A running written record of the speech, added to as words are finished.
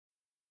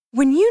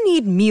When you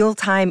need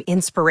mealtime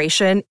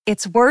inspiration,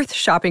 it's worth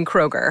shopping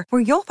Kroger,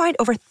 where you'll find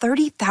over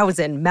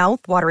 30,000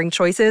 mouth-watering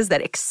choices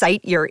that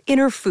excite your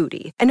inner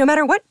foodie. And no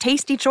matter what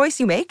tasty choice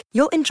you make,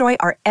 you'll enjoy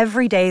our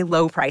everyday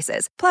low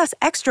prices, plus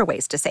extra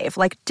ways to save,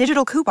 like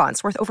digital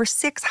coupons worth over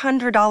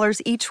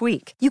 $600 each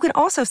week. You can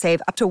also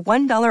save up to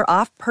 $1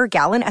 off per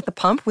gallon at the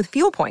pump with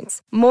fuel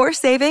points. More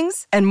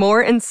savings and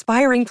more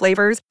inspiring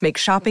flavors make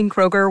shopping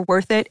Kroger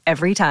worth it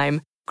every time.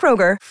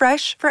 Kroger,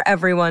 fresh for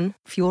everyone.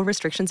 Fuel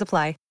restrictions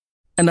apply.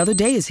 Another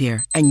day is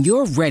here, and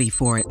you're ready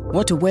for it.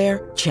 What to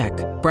wear? Check.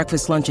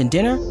 Breakfast, lunch, and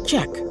dinner?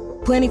 Check.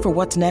 Planning for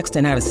what's next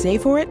and how to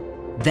save for it?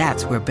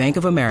 That's where Bank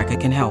of America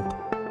can help.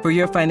 For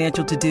your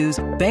financial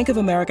to-dos, Bank of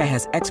America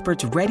has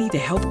experts ready to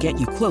help get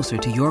you closer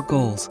to your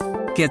goals.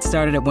 Get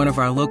started at one of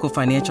our local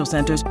financial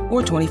centers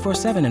or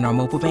 24/7 in our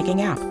mobile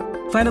banking app.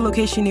 Find a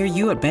location near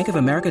you at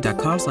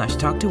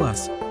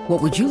bankofamerica.com/talktous.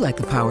 What would you like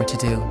the power to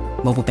do?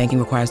 Mobile banking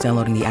requires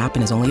downloading the app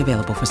and is only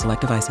available for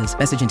select devices.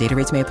 Message and data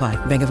rates may apply.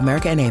 Bank of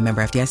America N.A.,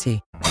 member FDIC.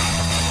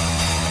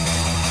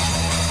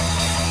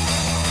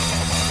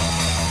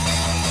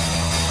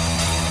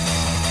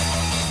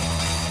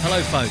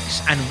 Hello,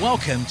 folks, and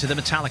welcome to the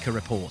Metallica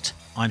Report.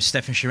 I'm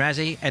Stefan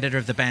Shirazi, editor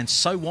of the band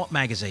So What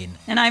magazine.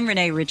 And I'm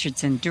Renee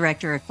Richardson,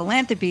 director of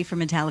philanthropy for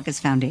Metallica's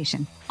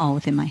foundation, all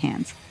within my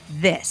hands.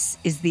 This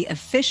is the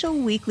official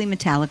weekly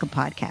Metallica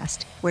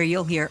podcast, where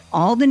you'll hear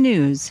all the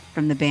news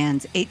from the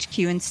band's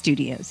HQ and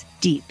studios,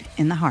 deep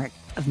in the heart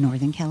of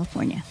Northern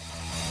California.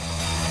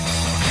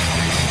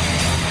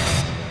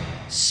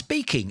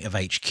 Speaking of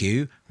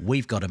HQ,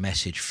 we've got a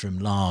message from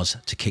Lars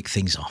to kick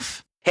things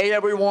off. Hey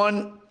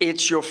everyone,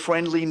 it's your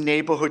friendly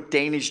neighborhood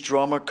Danish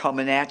drummer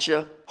coming at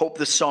you. Hope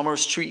the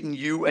summer's treating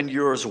you and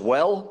yours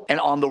well. And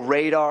on the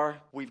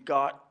radar, we've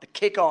got the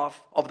kickoff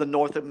of the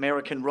North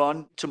American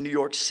run to New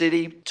York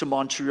City, to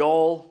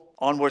Montreal,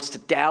 onwards to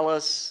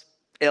Dallas,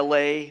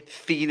 LA,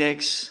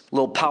 Phoenix, a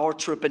little power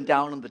tripping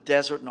down in the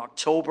desert in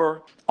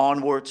October,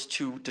 onwards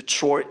to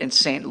Detroit and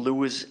St.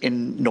 Louis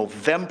in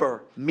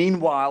November.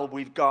 Meanwhile,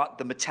 we've got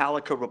the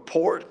Metallica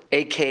Report,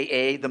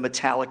 aka the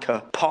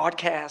Metallica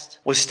Podcast,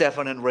 with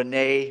Stefan and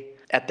Renee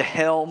at the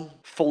helm,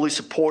 fully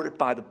supported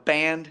by the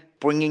band,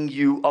 bringing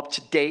you up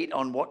to date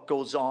on what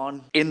goes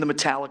on in the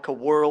Metallica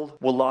world,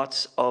 with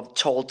lots of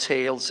tall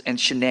tales and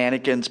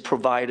shenanigans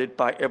provided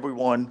by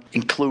everyone,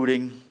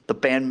 including the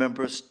band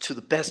members, to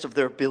the best of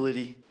their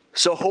ability.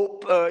 So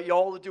hope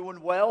y'all are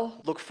doing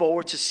well. Look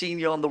forward to seeing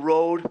you on the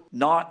road,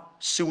 not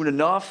soon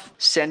enough.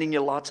 Sending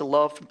you lots of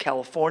love from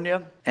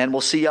California, and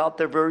we'll see you out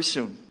there very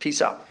soon.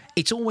 Peace out.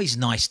 It's always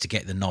nice to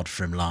get the nod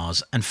from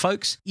Lars. And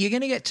folks, you're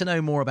going to get to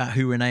know more about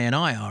who Renee and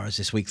I are as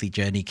this weekly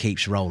journey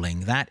keeps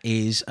rolling. That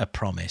is a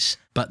promise.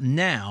 But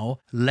now,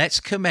 let's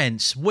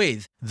commence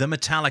with the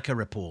Metallica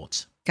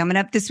Report. Coming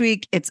up this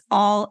week, it's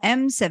all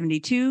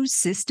M72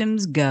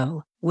 systems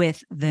go,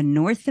 with the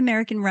North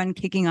American run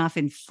kicking off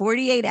in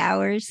 48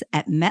 hours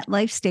at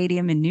MetLife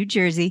Stadium in New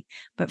Jersey.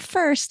 But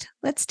first,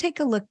 let's take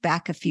a look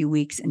back a few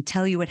weeks and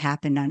tell you what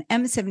happened on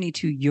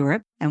M72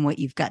 Europe and what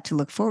you've got to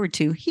look forward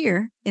to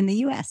here in the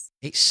US.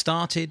 It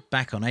started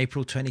back on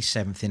April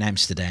 27th in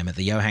Amsterdam at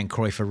the Johan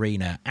Cruyff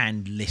Arena.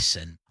 And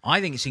listen, I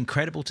think it's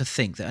incredible to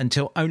think that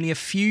until only a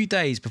few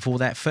days before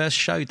that first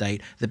show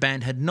date, the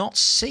band had not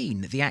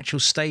seen the actual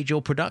stage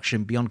or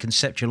production beyond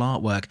conceptual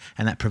artwork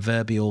and that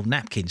proverbial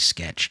napkin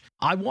sketch.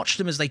 I watched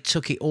them as they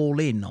took it all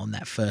in on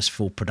that first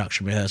full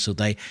production rehearsal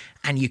day,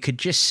 and you could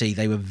just see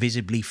they were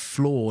visibly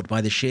floored by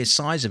the sheer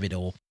size of it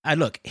all. And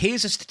look,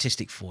 here's a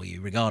statistic for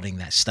you regarding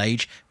that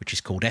stage, which is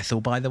called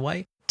Ethel, by the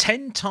way.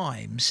 10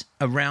 times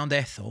around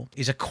Ethel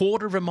is a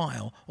quarter of a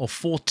mile or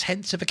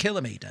 4/10 of a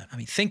kilometre. I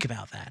mean, think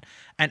about that.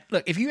 And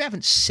look, if you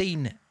haven't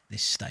seen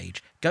this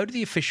stage, go to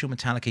the official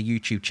Metallica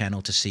YouTube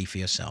channel to see for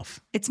yourself.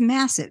 It's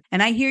massive.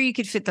 And I hear you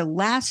could fit the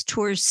last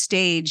tour's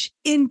stage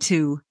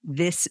into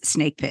this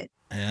snake pit.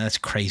 That's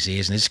crazy,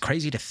 isn't it? It's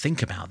crazy to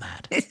think about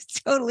that. It's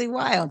totally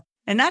wild.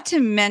 And not to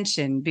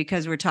mention,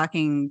 because we're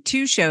talking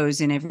 2 shows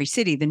in every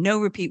city, the No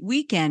Repeat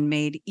weekend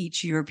made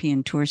each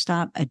European tour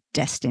stop a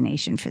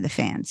destination for the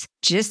fans,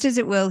 just as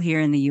it will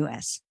here in the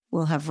US.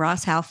 We'll have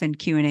Ross Halfin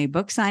Q&A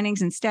book signings.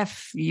 And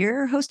Steph,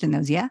 you're hosting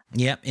those, yeah?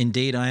 Yep,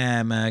 indeed. I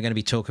am going to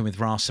be talking with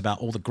Ross about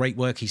all the great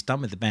work he's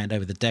done with the band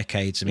over the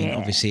decades. I mean,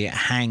 Obviously it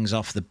hangs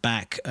off the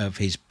back of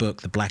his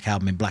book, The Black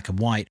Album in Black and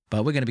White.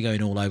 But we're going to be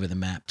going all over the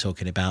map,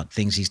 talking about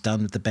things he's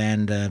done with the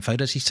band,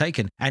 photos he's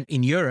taken. And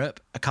in Europe,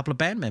 a couple of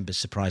band members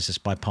surprised us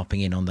by popping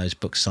in on those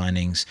book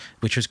signings,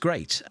 which was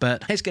great.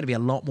 But there's going to be a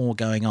lot more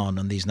going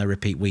on these No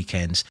Repeat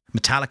weekends.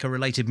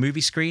 Metallica-related movie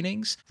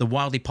screenings, the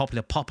wildly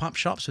popular pop-up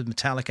shops with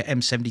Metallica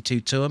M72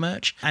 tour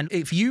merch. And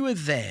if you were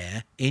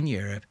there in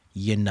Europe,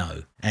 you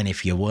know. And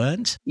if you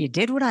weren't, you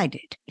did what I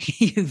did.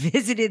 You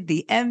visited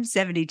the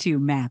M72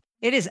 map.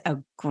 It is a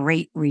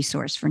great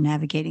resource for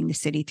navigating the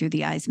city through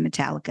the eyes of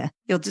Metallica.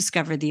 You'll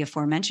discover the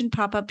aforementioned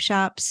pop-up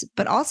shops,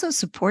 but also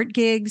support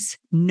gigs,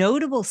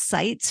 notable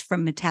sites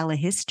from Metallica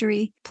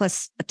history,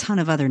 plus a ton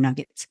of other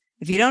nuggets.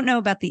 If you don't know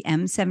about the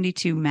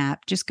M72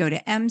 map, just go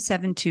to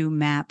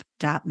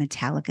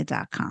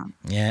m72map.metallica.com.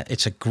 Yeah,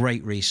 it's a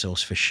great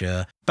resource for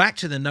sure. Back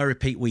to the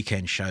no-repeat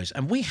weekend shows,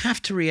 and we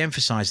have to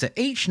re-emphasise that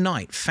each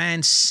night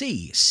fans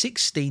see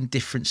 16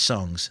 different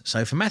songs.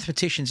 So for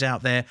mathematicians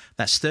out there,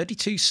 that's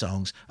 32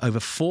 songs over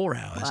 4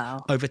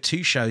 hours, over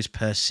 2 shows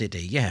per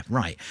city. Yeah,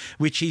 right.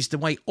 Which is the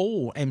way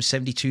all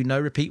M72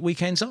 no-repeat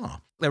weekends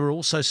are. There were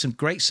also some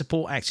great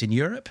support acts in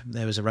Europe.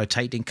 There was a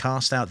rotating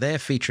cast out there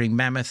featuring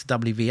Mammoth,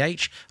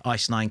 WVH,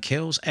 Ice Nine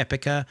Kills,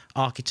 Epica,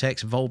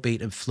 Architects,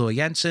 Volbeat and Fleur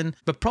Jansen.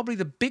 But probably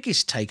the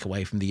biggest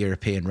takeaway from the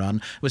European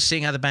run was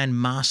seeing how the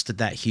band mastered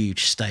that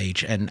huge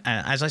stage. And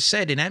as I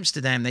said, in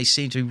Amsterdam, they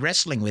seemed to be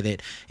wrestling with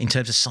it in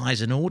terms of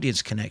size and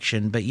audience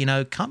connection. But, you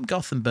know, come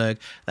Gothenburg,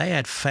 they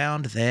had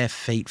found their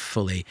feet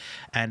fully.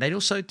 And they'd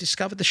also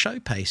discovered the show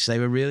pace. They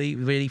were really,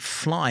 really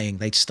flying.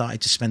 They'd started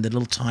to spend a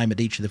little time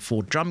at each of the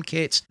 4 drum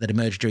kits that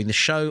emerged during the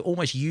show,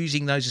 almost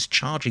using those as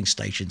charging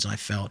stations, I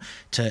felt,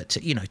 to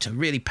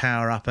really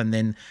power up and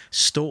then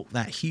stalk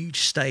that huge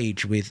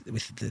stage with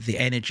the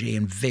energy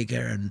and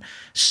vigor and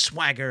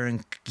swagger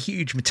and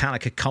huge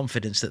Metallica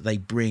confidence that they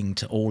bring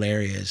to all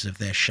areas of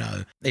their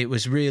show. It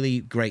was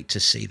really great to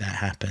see that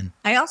happen.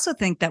 I also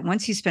think that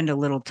once you spend a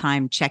little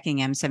time checking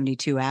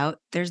M72 out,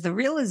 there's the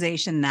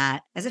realization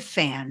that as a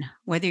fan,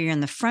 whether you're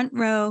in the front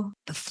row,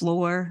 the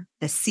floor,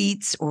 the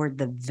seats, or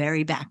the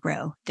very back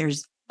row,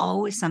 there's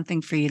always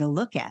something for you to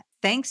look at.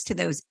 Thanks to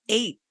those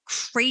 8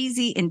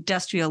 crazy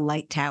industrial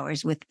light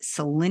towers with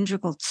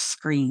cylindrical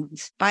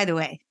screens. By the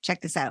way,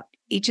 check this out.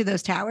 Each of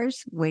those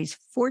towers weighs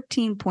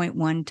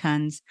 14.1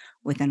 tons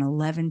with an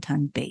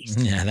 11-ton base.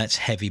 Yeah, that's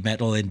heavy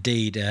metal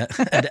indeed.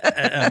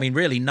 I mean,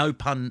 really, no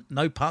pun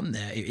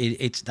there.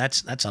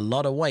 That's a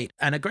lot of weight.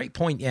 And a great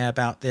point,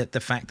 about the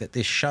fact that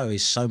this show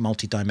is so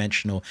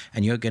multidimensional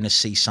and you're going to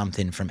see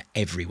something from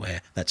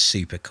everywhere. That's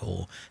super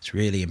cool. It's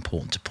really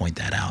important to point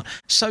that out.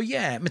 So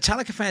yeah,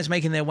 Metallica fans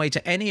making their way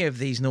to any of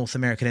these North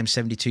American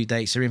M72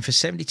 dates are in for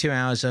 72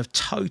 hours of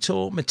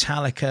total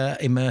Metallica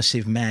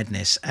immersive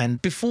madness.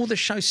 And before the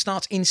show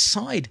starts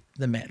inside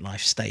the MetLife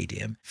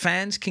Stadium,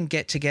 fans can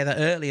get together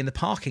early in the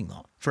parking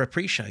lot for a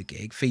pre-show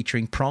gig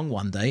featuring Prong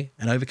one day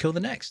and Overkill the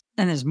next.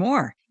 And there's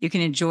more. You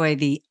can enjoy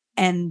the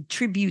And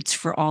Tributes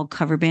for All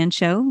cover band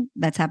show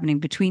that's happening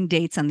between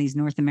dates on these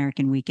North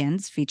American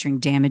weekends, featuring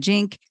Damage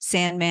Inc.,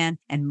 Sandman,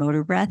 and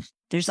Motor Breath.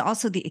 There's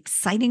also the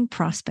exciting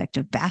prospect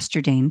of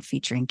Bastardane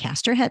featuring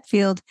Castor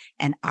Hetfield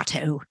and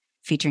Otto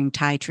featuring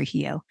Ty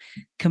Trujillo,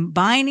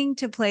 combining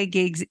to play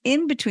gigs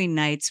in between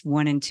nights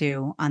 1 and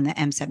 2 on the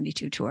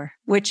M72 tour,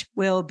 which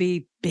will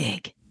be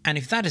big. And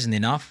if that isn't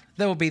enough,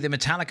 there will be the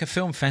Metallica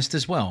Film Fest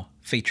as well,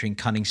 featuring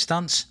Cunning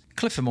Stunts,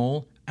 Cliff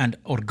Mall, and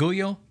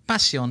Orgullo,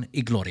 Pasión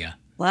y Gloria.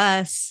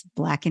 Plus,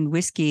 Blackened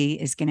Whiskey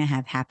is going to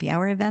have happy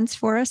hour events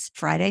for us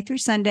Friday through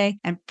Sunday.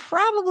 And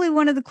probably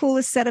one of the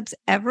coolest setups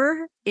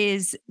ever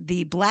is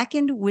the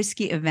Blackened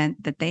Whiskey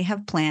event that they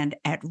have planned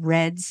at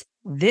Red's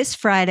this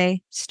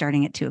Friday,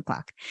 starting at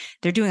 2:00.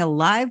 They're doing a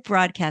live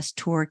broadcast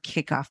tour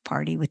kickoff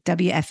party with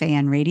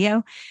WFAN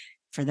radio.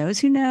 For those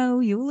who know,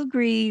 you will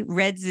agree,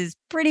 Red's is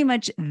pretty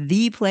much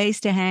the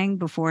place to hang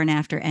before and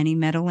after any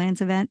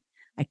Meadowlands event.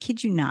 I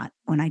kid you not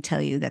when I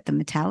tell you that the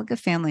Metallica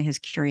family has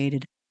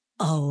curated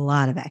a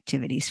lot of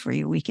activities for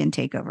your weekend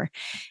takeover.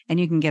 And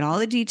you can get all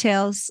the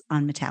details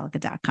on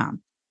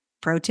Metallica.com.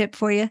 Pro tip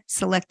for you,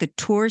 select the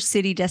tour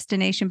city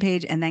destination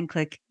page and then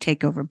click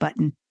takeover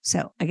button.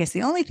 So I guess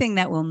the only thing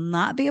that will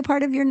not be a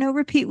part of your no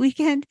repeat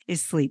weekend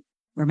is sleep.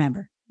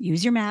 Remember,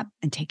 use your map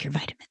and take your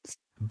vitamins.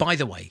 By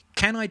the way,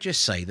 can I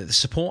just say that the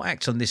support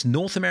acts on this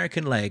North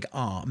American leg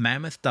are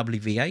Mammoth,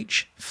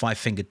 WVH, Five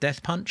Finger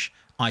Death Punch,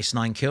 Ice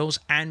Nine Kills,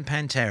 and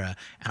Pantera.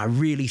 And I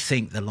really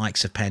think the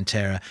likes of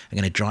Pantera are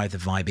going to drive the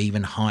vibe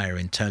even higher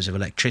in terms of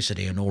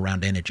electricity and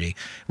all-round energy,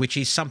 which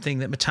is something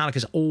that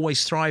Metallica's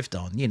always thrived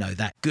on. You know,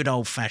 that good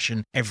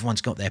old-fashioned,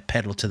 everyone's got their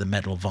pedal to the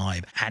metal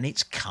vibe. And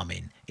it's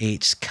coming.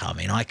 It's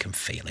coming. I can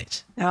feel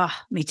it.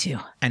 Ah, me too.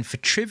 And for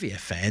trivia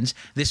fans,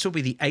 this will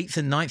be the 8th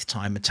and 9th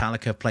time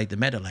Metallica played the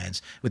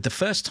Meadowlands, with the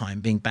first time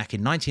being back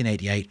in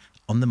 1988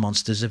 on the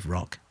Monsters of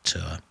Rock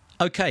tour.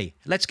 Okay,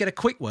 let's get a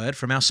quick word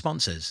from our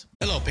sponsors.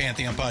 Hello,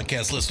 Pantheon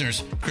Podcast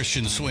listeners.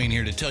 Christian Swain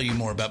here to tell you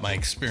more about my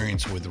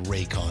experience with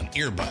Raycon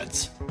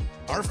earbuds.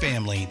 Our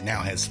family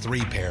now has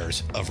 3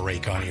 pairs of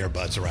Raycon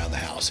earbuds around the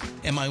house,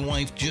 and my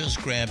wife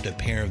just grabbed a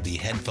pair of the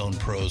Headphone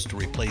Pros to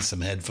replace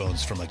some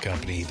headphones from a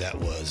company that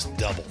was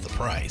double the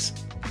price.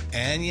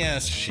 And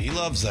yes, she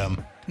loves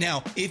them.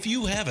 Now, if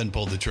you haven't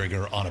pulled the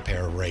trigger on a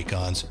pair of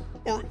Raycons,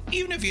 or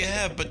even if you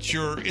have, but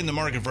you're in the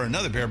market for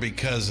another pair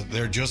because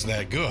they're just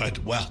that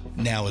good, well,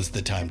 now is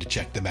the time to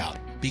check them out,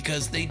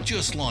 because they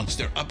just launched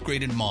their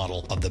upgraded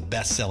model of the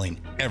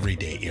best-selling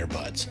everyday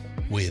earbuds.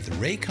 With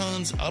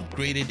Raycon's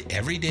upgraded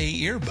everyday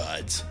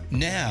earbuds,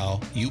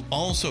 now you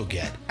also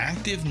get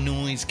active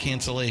noise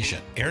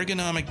cancellation,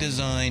 ergonomic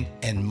design,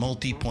 and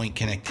multi-point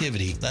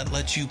connectivity that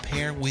lets you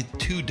pair with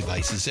 2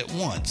 devices at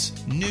once.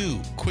 New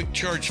quick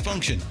charge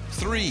function,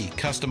 3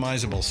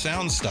 customizable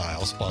sound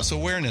styles, plus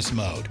awareness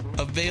mode.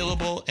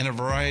 Available in a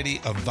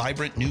variety of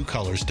vibrant new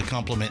colors to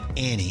complement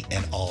any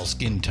and all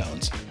skin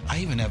tones. I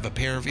even have a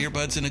pair of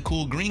earbuds in a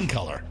cool green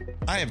color.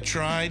 I have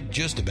tried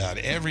just about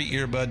every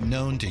earbud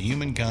known to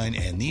humankind,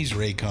 and these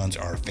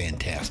Raycons are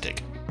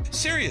fantastic.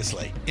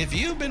 Seriously, if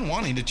you've been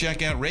wanting to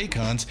check out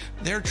Raycons,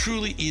 there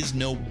truly is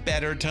no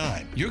better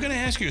time. You're going to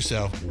ask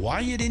yourself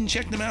why you didn't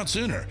check them out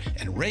sooner,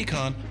 and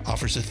Raycon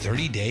offers a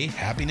 30-day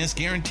happiness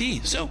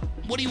guarantee. So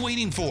what are you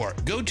waiting for?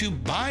 Go to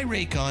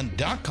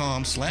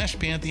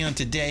buyraycon.com/Pantheon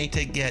today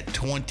to get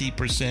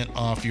 20%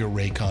 off your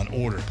Raycon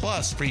order,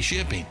 plus free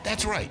shipping.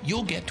 That's right,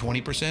 you'll get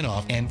 20%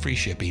 off and free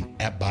shipping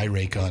at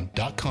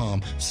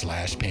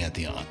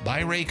buyraycon.com/Pantheon.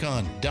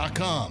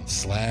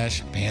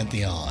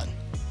 buyraycon.com/Pantheon.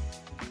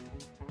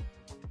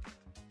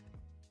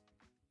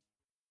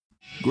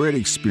 Great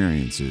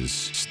experiences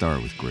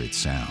start with great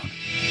sound.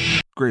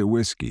 Great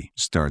whiskey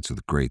starts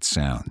with great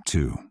sound,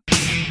 too.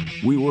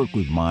 We work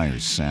with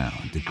Myers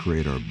Sound to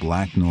create our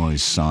black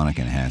noise sonic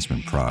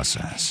enhancement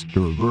process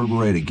to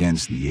reverberate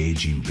against the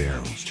aging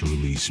barrels to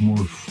release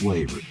more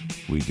flavor.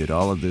 We did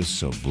all of this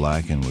so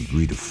Blackened would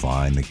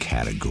redefine the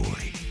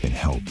category and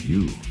help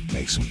you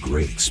make some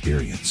great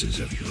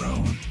experiences of your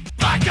own.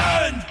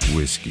 Blackened!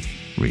 Whiskey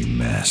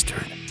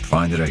Remastered.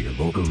 Find it at your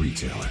local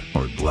retailer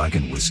or at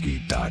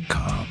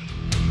blackenedwhiskey.com.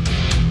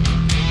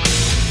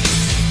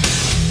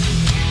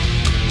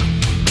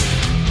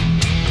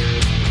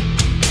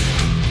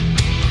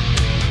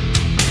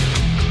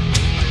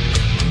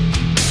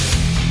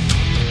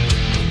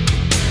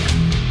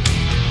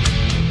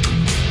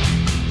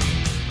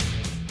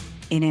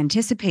 In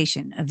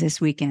anticipation of this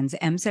weekend's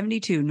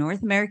M72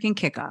 North American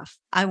kickoff,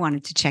 I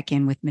wanted to check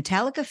in with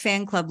Metallica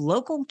Fan Club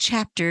local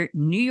chapter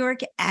New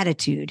York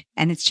Attitude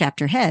and its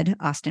chapter head,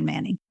 Austin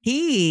Manning.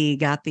 He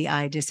got the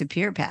I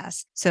Disappear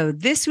pass. So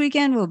this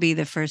weekend will be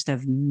the first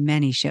of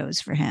many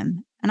shows for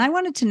him. And I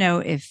wanted to know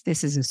if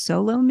this is a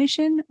solo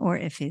mission or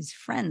if his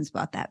friends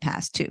bought that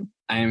pass too.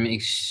 I'm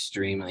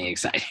extremely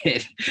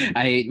excited.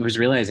 I was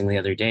realizing the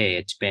other day,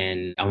 it's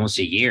been almost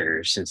a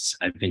year since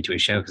I've been to a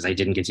show because I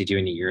didn't get to do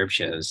any Europe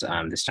shows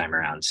this time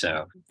around.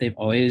 So they've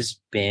always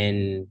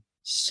been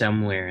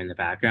somewhere in the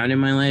background in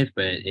my life,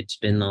 but it's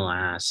been the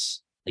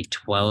last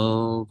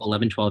 12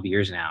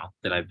 years now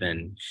that I've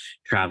been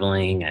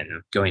traveling and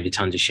going to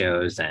tons of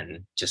shows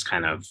and just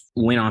kind of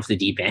went off the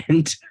deep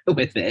end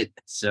with it.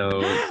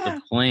 So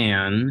the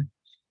plan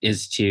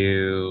is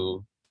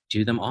to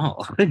do them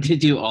all, to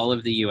do all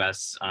of the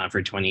US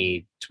for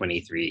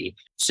 2023.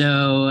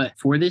 So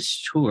for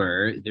this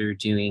tour, they're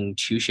doing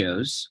 2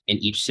 shows in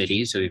each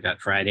city. So we've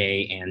got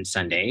Friday and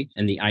Sunday,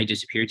 and the I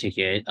Disappear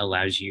ticket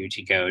allows you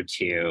to go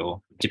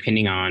to,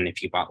 depending on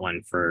if you bought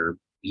one for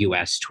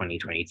US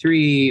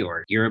 2023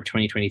 or Europe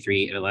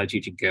 2023, it allows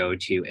you to go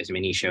to as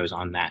many shows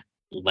on that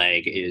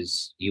leg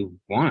as you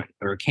want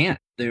or can.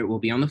 There will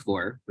be on the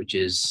floor, which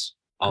is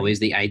always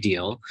the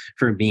ideal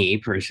for me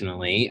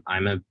personally.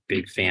 I'm a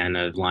big fan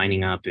of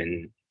lining up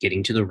and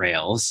getting to the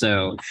rails.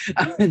 So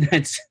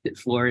that's,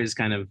 floor is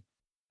kind of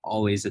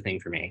always the thing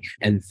for me.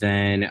 And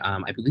then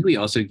I believe we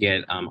also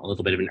get a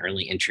little bit of an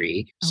early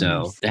entry.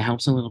 So nice. That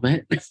helps a little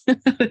bit,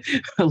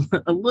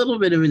 a little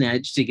bit of an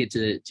edge to get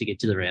to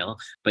the rail.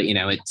 But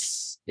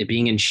it's it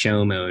being in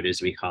show mode, as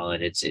we call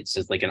it. It's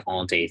just like an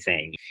all day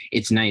thing.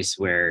 It's nice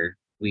where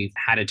we've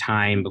had a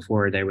time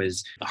before there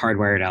was the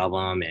Hardwired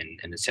album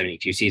and the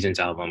 72 Seasons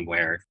album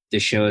where the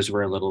shows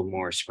were a little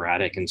more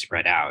sporadic and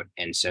spread out.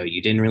 And so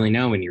you didn't really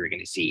know when you were going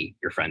to see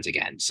your friends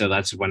again. So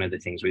that's one of the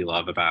things we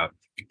love about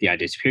the I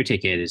Disappear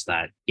ticket is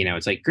that,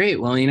 it's like,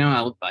 great, well,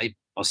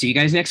 I'll see you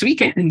guys next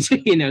weekend, so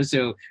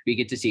we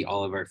get to see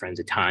all of our friends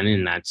a ton.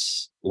 And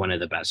that's one of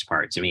the best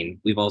parts. I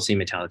mean, we've all seen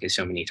Metallica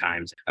so many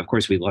times. Of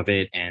course, we love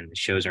it and the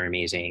shows are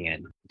amazing.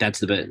 And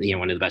that's one of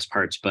the best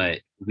parts,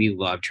 but we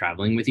love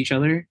traveling with each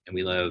other and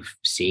we love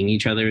seeing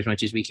each other as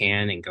much as we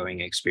can and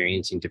going and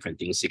experiencing different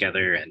things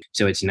together. And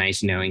so it's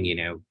nice knowing,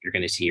 you're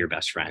going to see your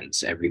best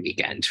friends every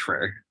weekend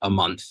for a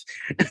month.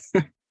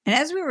 And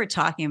as we were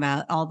talking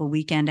about all the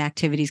weekend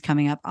activities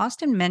coming up,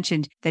 Austin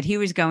mentioned that he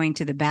was going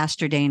to the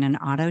Bastardane and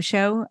Otto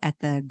show at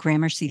the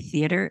Gramercy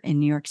Theater in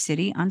New York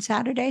City on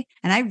Saturday.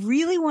 And I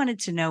really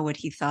wanted to know what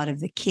he thought of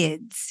the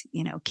kids,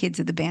 kids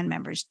of the band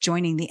members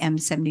joining the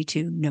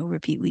M72 No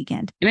Repeat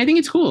weekend. And I think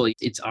it's cool.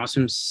 It's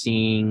awesome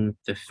seeing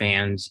the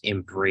fans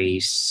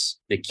embrace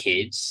the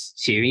kids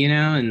too,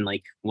 and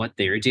like what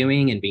they're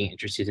doing and being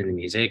interested in the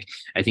music.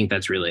 I think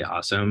that's really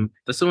awesome.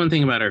 That's the one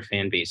thing about our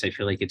fan base. I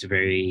feel like it's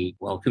very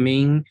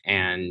welcoming,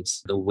 and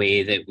the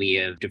way that we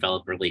have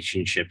developed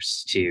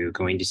relationships to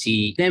going to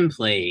see them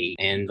play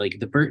and like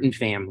the Burton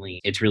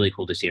family, it's really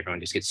cool to see everyone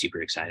just get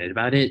super excited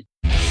about it.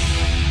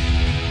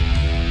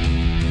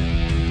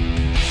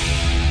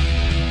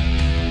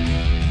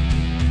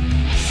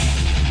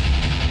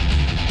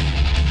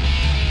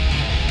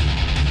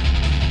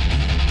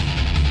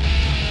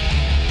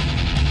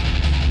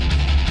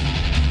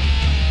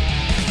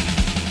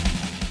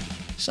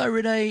 So,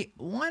 Renee,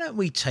 why don't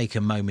we take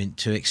a moment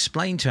to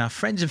explain to our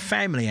friends and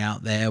family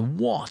out there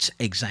what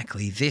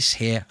exactly this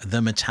here,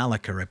 the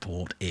Metallica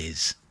Report,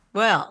 is?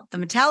 Well, the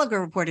Metallica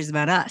Report is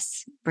about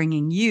us,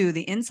 bringing you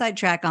the inside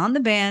track on the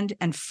band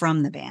and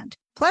from the band.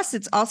 Plus,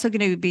 it's also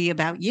going to be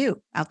about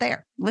you out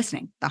there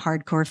listening, the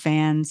hardcore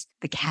fans,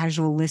 the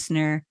casual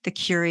listener, the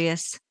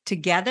curious.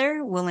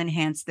 Together, we'll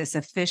enhance this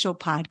official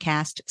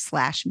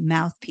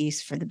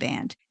podcast/mouthpiece for the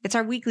band. It's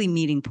our weekly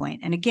meeting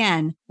point. And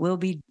again, we'll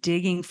be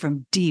digging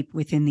from deep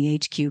within the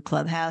HQ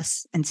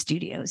clubhouse and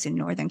studios in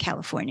Northern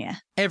California.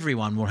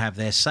 Everyone will have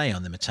their say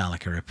on the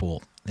Metallica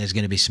Report. There's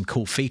going to be some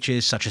cool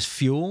features such as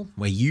Fuel,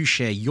 where you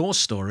share your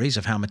stories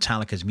of how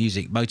Metallica's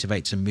music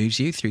motivates and moves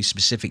you through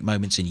specific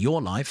moments in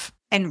your life.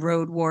 And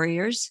Road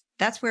Warriors.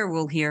 That's where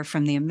we'll hear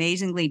from the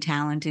amazingly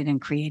talented and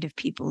creative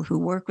people who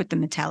work with the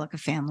Metallica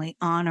family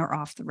on or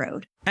off the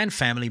road. And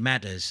Family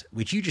Matters,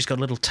 which you just got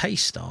a little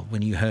taste of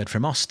when you heard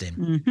from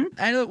Austin. Mm-hmm.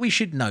 And we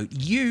should note,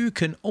 you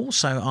can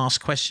also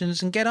ask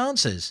questions and get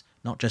answers,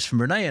 not just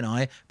from Renee and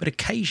I, but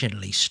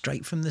occasionally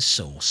straight from the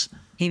source.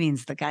 He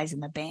means the guys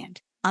in the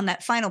band. On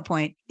that final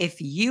point, if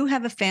you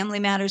have a Family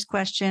Matters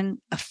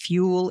question, a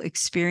Fuel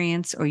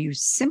experience, or you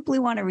simply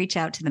want to reach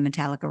out to the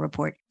Metallica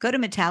Report, go to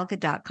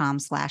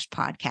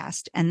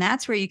metallica.com/podcast. And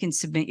that's where you can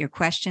submit your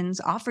questions,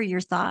 offer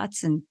your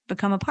thoughts, and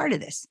become a part of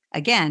this.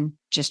 Again,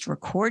 just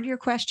record your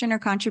question or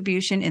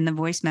contribution in the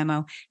voice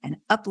memo and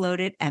upload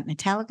it at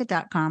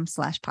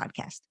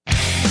metallica.com/podcast.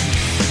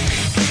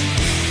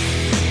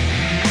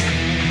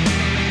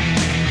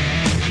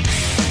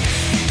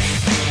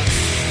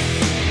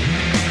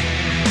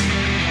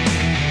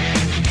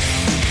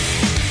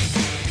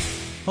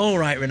 All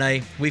right,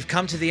 Renee, we've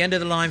come to the end of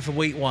the line for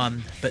week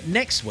one, but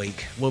next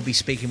week we'll be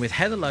speaking with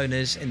Heather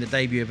Loners in the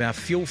debut of our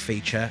Fuel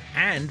feature,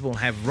 and we'll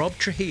have Rob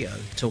Trujillo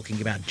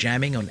talking about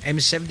jamming on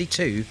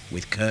M72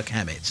 with Kirk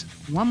Hammett.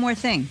 One more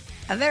thing.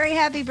 A very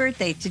happy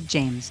birthday to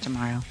James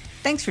tomorrow.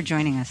 Thanks for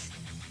joining us.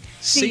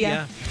 See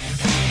ya.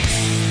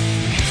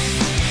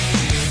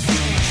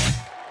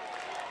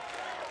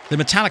 The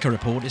Metallica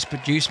Report is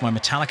produced by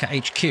Metallica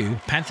HQ,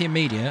 Pantheon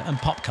Media, and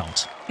Pop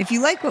Cult. If you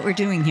like what we're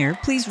doing here,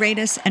 please rate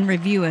us and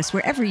review us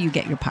wherever you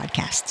get your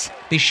podcasts.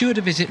 Be sure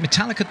to visit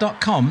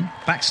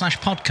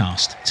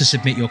metallica.com/podcast to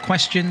submit your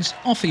questions,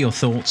 offer your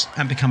thoughts,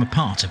 and become a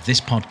part of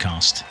this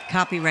podcast.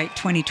 Copyright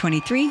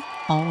 2023,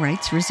 all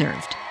rights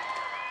reserved.